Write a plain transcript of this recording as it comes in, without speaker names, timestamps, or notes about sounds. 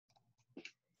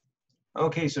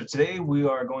Okay, so today we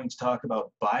are going to talk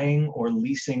about buying or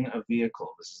leasing a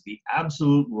vehicle. This is the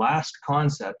absolute last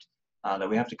concept that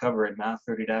we have to cover in Math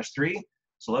 30-3.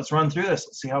 So let's run through this.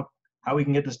 Let's see how we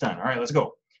can get this done. All right, let's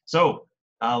go. So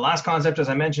last concept, as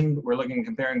I mentioned, we're looking at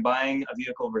comparing buying a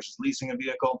vehicle versus leasing a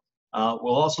vehicle.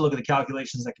 We'll also look at the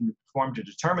calculations that can be performed to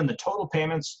determine the total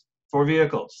payments for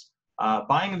vehicles.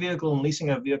 Buying a vehicle and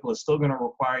leasing a vehicle is still going to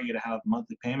require you to have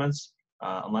monthly payments,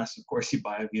 unless, of course, you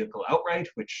buy a vehicle outright,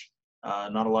 which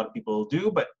not a lot of people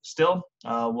do, but still,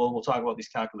 we'll talk about these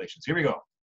calculations. Here we go.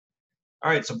 All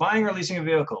right, so buying or leasing a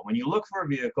vehicle. When you look for a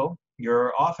vehicle,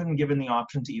 you're often given the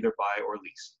option to either buy or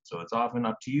lease. So it's often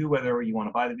up to you whether you want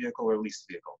to buy the vehicle or lease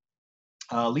the vehicle.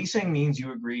 Leasing means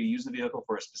you agree to use the vehicle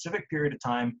for a specific period of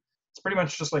time. It's pretty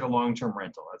much just like a long-term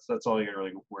rental. That's all you got to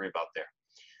really worry about there.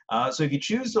 So if you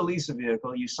choose to lease a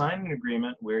vehicle, you sign an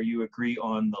agreement where you agree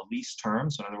on the lease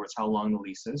terms. So in other words, how long the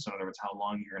lease is. So in other words, how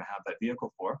long you're going to have that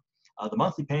vehicle for. The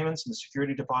monthly payments and the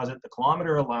security deposit, the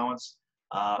kilometer allowance,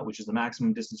 which is the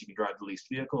maximum distance you can drive the leased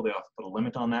vehicle. They often put a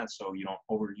limit on that so you don't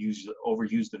overuse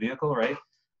the vehicle, right?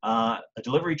 A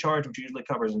delivery charge, which usually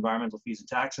covers environmental fees and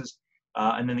taxes.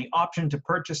 And then the option to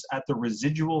purchase at the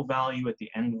residual value at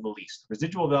the end of the lease. The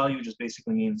residual value just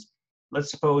basically means, let's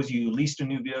suppose you leased a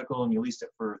new vehicle and you leased it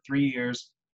for 3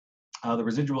 years. The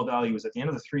residual value is at the end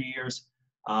of the 3 years.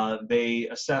 They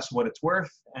assess what it's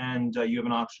worth, and you have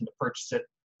an option to purchase it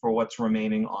for what's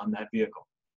remaining on that vehicle.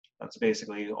 That's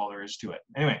basically all there is to it.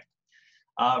 Anyway,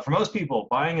 for most people,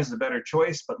 buying is the better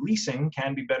choice, but leasing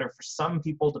can be better for some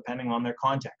people depending on their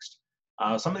context.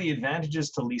 Some of the advantages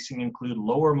to leasing include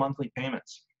lower monthly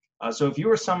payments. So if you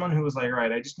were someone who was like, all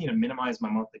right, I just need to minimize my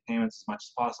monthly payments as much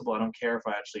as possible. I don't care if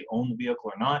I actually own the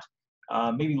vehicle or not.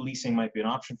 Maybe leasing might be an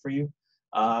option for you.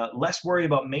 Less worry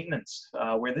about maintenance.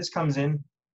 Where this comes in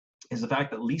is the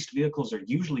fact that leased vehicles are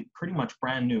usually pretty much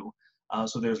brand new.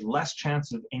 So there's less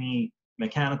chance of any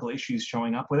mechanical issues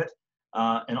showing up with it.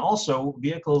 And also,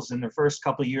 vehicles in their first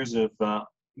couple of years of,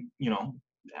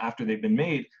 after they've been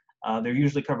made, they're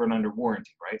usually covered under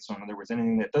warranty, right? So in other words,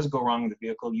 anything that does go wrong with the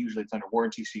vehicle, usually it's under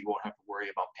warranty, so you won't have to worry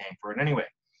about paying for it anyway.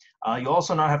 You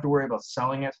also not have to worry about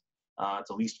selling it. It's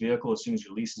a leased vehicle. As soon as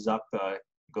your lease is up, it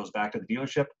goes back to the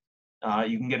dealership.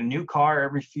 You can get a new car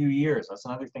every few years. That's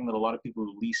another thing that a lot of people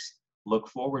who lease look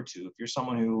forward to. If you're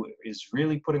someone who is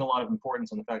really putting a lot of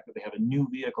importance on the fact that they have a new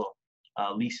vehicle,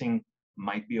 leasing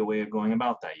might be a way of going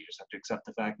about that. You just have to accept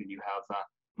the fact that you have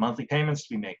monthly payments to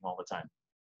be making all the time.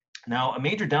 Now, a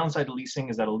major downside to leasing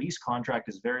is that a lease contract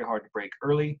is very hard to break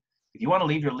early. If you want to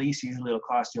leave your lease, usually it'll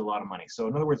cost you a lot of money. So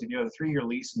in other words, if you have a 3-year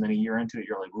lease and then a year into it,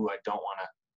 you're like, ooh, I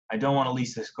don't want to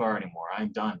lease this car anymore.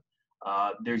 I'm done.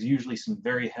 There's usually some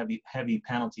very heavy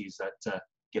penalties that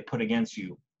get put against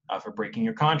you for breaking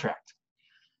your contract.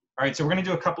 All right, so we're going to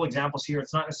do a couple examples here.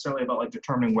 It's not necessarily about like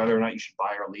determining whether or not you should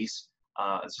buy or lease.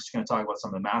 It's just going to talk about some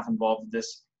of the math involved with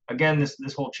this. Again,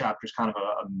 this whole chapter is kind of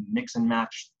a mix and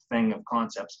match thing of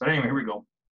concepts. But anyway, here we go.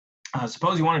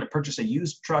 Suppose you wanted to purchase a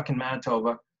used truck in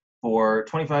Manitoba for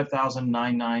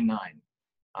 $25,999.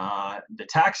 The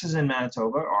taxes in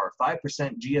Manitoba are 5%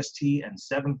 GST and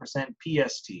 7%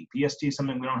 PST. PST is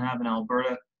something we don't have in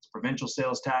Alberta. It's provincial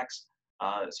sales tax,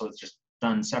 so it's just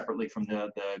done separately from the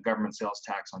government sales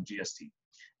tax on GST.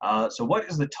 So what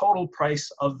is the total price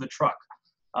of the truck?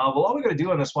 Well, all we got to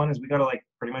do on this one is we got to like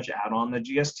pretty much add on the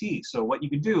GST. So what you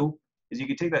could do is you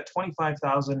could take that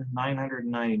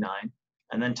 $25,999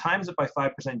 and then times it by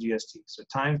 5% GST. So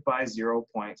times by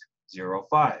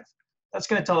 0.05. That's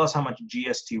going to tell us how much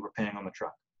GST we're paying on the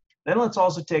truck. Then let's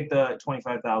also take the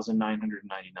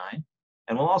 $25,999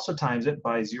 and we'll also times it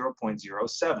by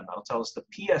 0.07. That'll tell us the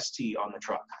PST on the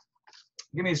truck.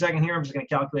 Give me a second here. I'm just going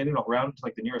to calculate it. I'll round it to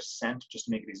like the nearest cent just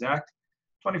to make it exact.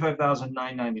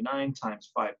 25,999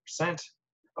 times 5%.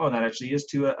 Oh, and that actually is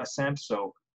to a cent.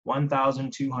 So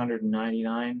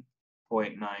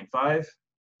 1,299.95.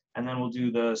 And then we'll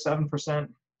do the 7%.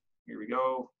 Here we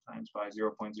go. Times by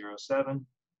 0.07.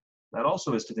 That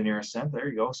also is to the nearest cent. There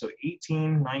you go. So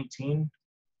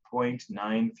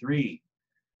 1819.93.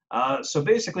 So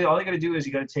basically, all you got to do is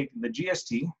you got to take the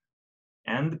GST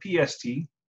and the PST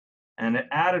and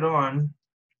add it on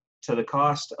to the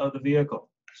cost of the vehicle.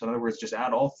 So in other words, just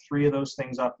add all three of those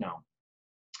things up now.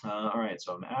 All right,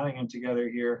 so I'm adding them together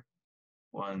here.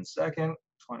 1 second,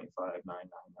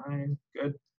 25,999,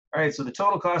 good. All right, so the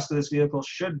total cost of this vehicle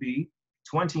should be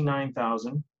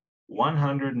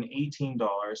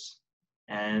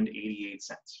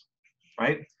 $29,118.88,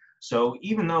 right? So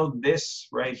even though this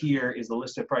right here is the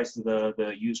listed price of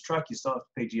the used truck, you still have to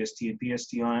pay GST and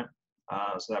PST on it.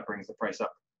 So that brings the price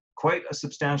up quite a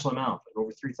substantial amount, like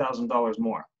over $3,000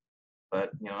 more.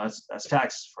 But you know, that's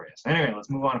taxes for you. Anyway, let's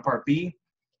move on to part B.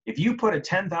 If you put a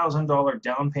 $10,000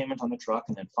 down payment on the truck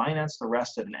and then finance the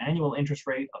rest at an annual interest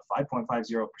rate of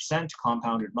 5.50%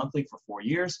 compounded monthly for 4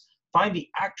 years, find the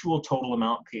actual total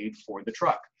amount paid for the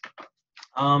truck.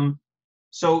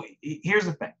 So here's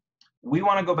the thing. We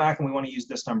want to go back and we want to use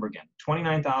this number again,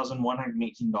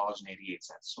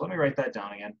 $29,118.88. So let me write that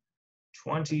down again,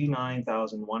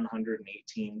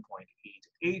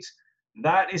 $29,118.88.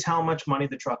 That is how much money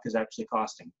the truck is actually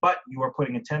costing, but you are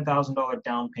putting a $10,000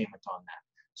 down payment on that.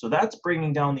 So that's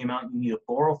bringing down the amount you need to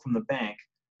borrow from the bank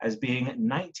as being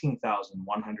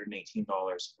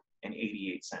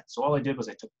 $19,118.88. So all I did was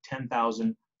I took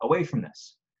 $10,000 away from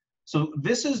this. So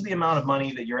this is the amount of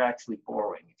money that you're actually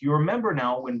borrowing. If you remember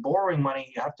now, when borrowing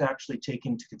money, you have to actually take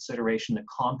into consideration the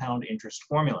compound interest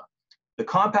formula. The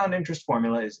compound interest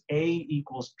formula is A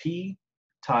equals P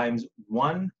times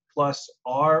 1 plus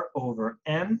R over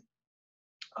N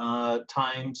to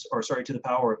the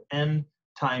power of N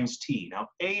times T. Now,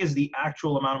 A is the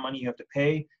actual amount of money you have to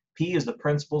pay. P is the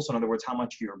principal, so in other words, how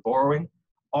much you're borrowing.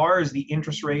 R is the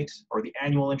interest rate, or the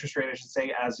annual interest rate, I should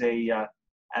say, as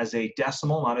a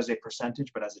decimal, not as a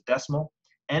percentage, but as a decimal.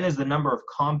 N is the number of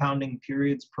compounding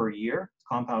periods per year,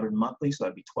 compounded monthly, so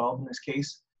that'd be 12 in this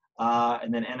case.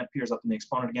 And then N appears up in the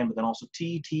exponent again, but then also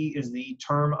T. T is the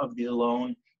term of the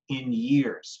loan in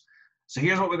years. So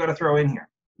here's what we've got to throw in here.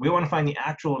 We want to find the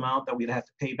actual amount that we'd have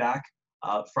to pay back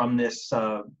from this,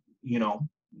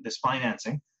 this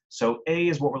financing. So A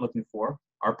is what we're looking for.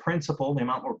 Our principal, the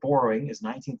amount we're borrowing, is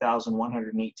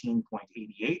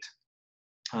 $19,118.88.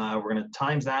 We're going to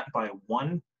times that by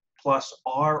 1 plus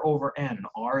R over N.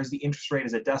 R is the interest rate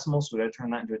as a decimal, so we got to turn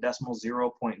that into a decimal,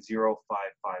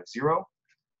 0.0550.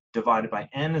 Divided by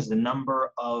N is the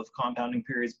number of compounding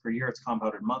periods per year. It's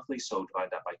compounded monthly, so divide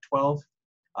that by 12.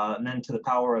 And then to the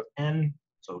power of N,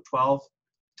 so 12,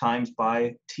 times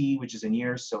by T, which is in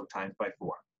years, so times by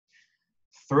 4.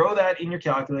 Throw that in your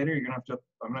calculator. I'm gonna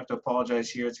have to apologize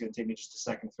here. It's gonna take me just a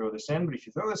second to throw this in, but if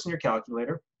you throw this in your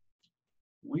calculator,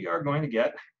 we are going to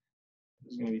get,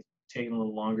 this is gonna be taking a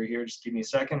little longer here. Just give me a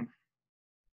second.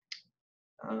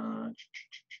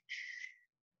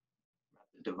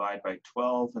 Divide by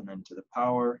 12 and then to the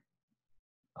power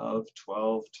of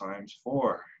 12 times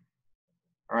 4.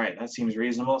 All right, that seems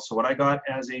reasonable. So what I got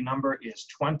as a number is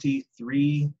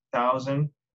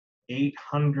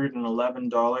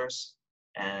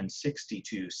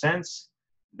 $23,811.62.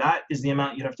 That is the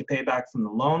amount you'd have to pay back from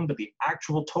the loan, but the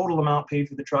actual total amount paid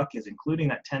for the truck is including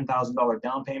that $10,000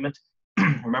 down payment.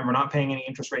 Remember, we're not paying any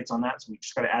interest rates on that, so we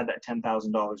just got to add that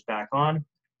 $10,000 back on.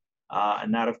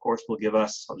 And that, of course, will give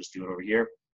us, I'll just do it over here,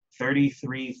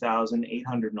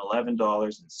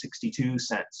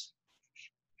 $33,811.62.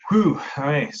 Whew, all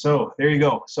right, so there you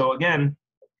go. So again,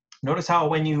 notice how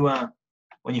when you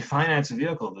finance a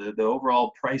vehicle, the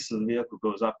overall price of the vehicle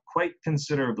goes up quite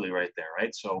considerably right there,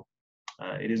 right? So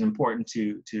it is important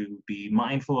to be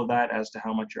mindful of that as to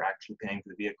how much you're actually paying for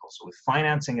the vehicle. So with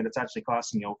financing it, it's actually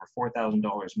costing you over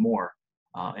 $4,000 more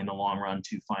in the long run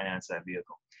to finance that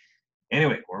vehicle.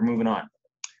 Anyway, we're moving on.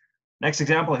 Next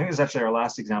example, I think this is actually our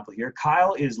last example here.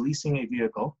 Kyle is leasing a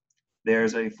vehicle.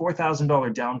 There's a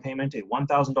 $4,000 down payment, a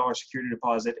 $1,000 security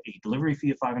deposit, a delivery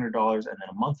fee of $500, and then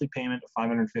a monthly payment of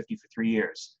 $550 for 3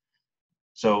 years.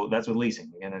 So that's with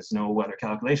leasing. Again, there's no other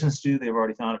calculations to do. They've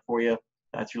already found it for you.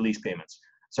 That's your lease payments.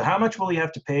 So how much will you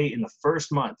have to pay in the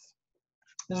first month?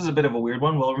 This is a bit of a weird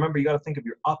one. Well, remember, you got to think of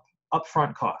your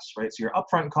upfront costs, right? So your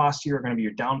upfront costs here are going to be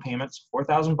your down payments,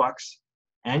 $4,000,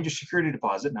 and your security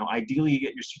deposit. Now, ideally, you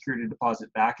get your security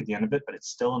deposit back at the end of it, but it's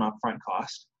still an upfront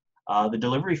cost. The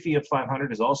delivery fee of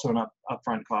 $500 is also an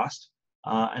upfront cost.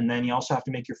 And then you also have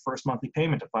to make your first monthly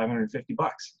payment of $550.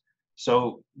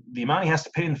 So the amount he has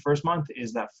to pay in the first month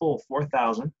is that full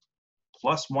 $4,000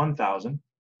 plus $1,000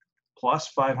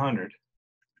 plus $500,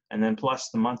 and then plus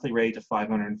the monthly rate of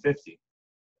 $550.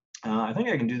 I think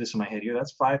I can do this in my head here.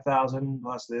 That's $5,000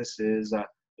 plus this is it'll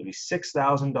be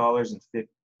 $6,050.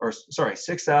 Or sorry,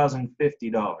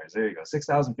 $6,050. There you go,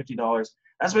 $6,050.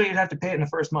 That's what you'd have to pay it in the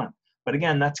first month. But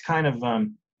again, that's kind of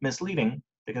misleading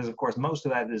because, of course, most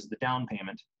of that is the down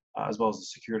payment as well as the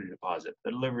security deposit.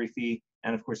 The delivery fee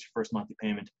and, of course, your first monthly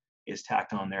payment is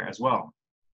tacked on there as well.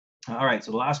 All right,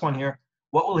 so the last one here.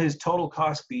 What will his total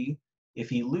cost be if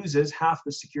he loses half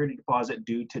the security deposit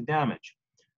due to damage?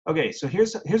 Okay, so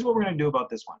here's what we're going to do about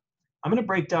this one. I'm going to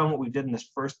break down what we did in this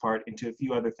first part into a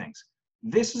few other things.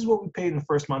 This is what we paid in the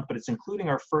first month, but it's including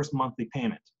our first monthly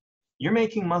payment. You're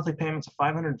making monthly payments of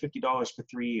 $550 for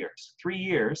 3 years. 3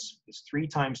 years is 3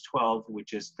 times 12,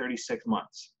 which is 36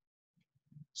 months.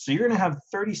 So you're going to have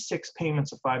 36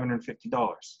 payments of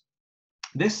 $550.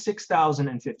 This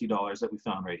 $6,050 that we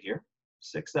found right here,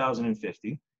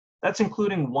 $6,050. That's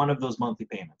including one of those monthly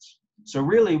payments. So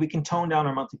really, we can tone down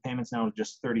our monthly payments now to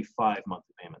just 35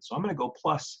 monthly payments. So I'm going to go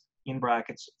plus, in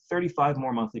brackets, 35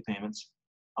 more monthly payments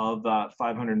of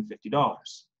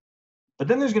 $550. But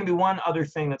then there's going to be one other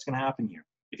thing that's going to happen here.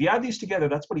 If you add these together,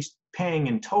 that's what he's paying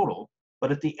in total.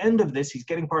 But at the end of this, he's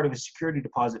getting part of his security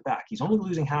deposit back. He's only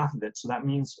losing half of it. So that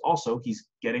means also he's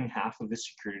getting half of his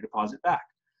security deposit back.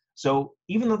 So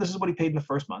even though this is what he paid in the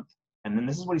first month, and then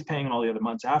this is what he's paying in all the other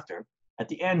months after, at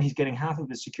the end, he's getting half of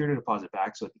his security deposit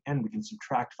back. So at the end, we can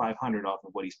subtract 500 off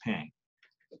of what he's paying.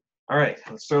 All right,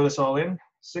 let's throw this all in.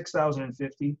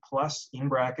 6,050 plus, in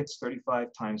brackets, 35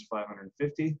 times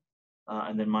 550,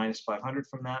 and then minus 500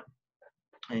 from that.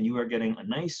 And you are getting a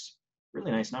nice,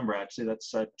 really nice number, actually.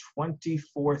 That's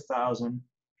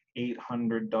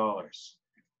 $24,800.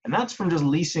 And that's from just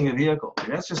leasing a vehicle.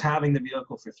 That's just having the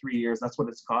vehicle for 3 years. That's what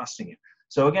it's costing you.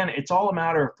 So again, it's all a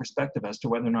matter of perspective as to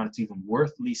whether or not it's even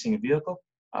worth leasing a vehicle,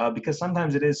 because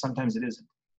sometimes it is, sometimes it isn't.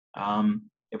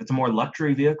 If it's a more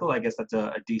luxury vehicle, I guess that's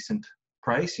a decent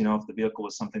price. You know, if the vehicle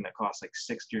was something that costs like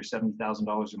 $60,000 or $70,000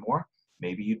 or more,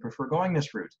 maybe you'd prefer going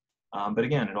this route. But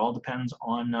again, it all depends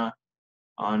on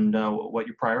what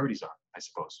your priorities are, I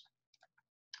suppose.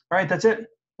 All right, that's it.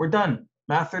 We're done.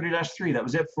 Math 30-3, that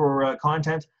was it for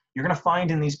content. You're going to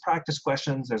find in these practice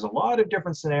questions, there's a lot of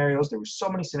different scenarios. There were so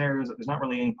many scenarios that there's not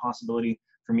really any possibility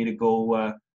for me to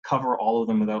go cover all of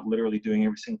them without literally doing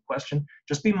every single question.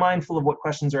 Just be mindful of what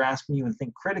questions are asking you and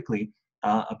think critically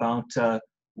about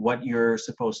what you're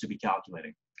supposed to be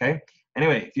calculating, okay?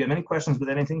 Anyway, if you have any questions with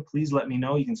anything, please let me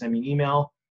know. You can send me an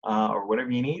email or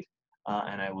whatever you need,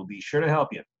 and I will be sure to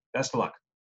help you. Best of luck.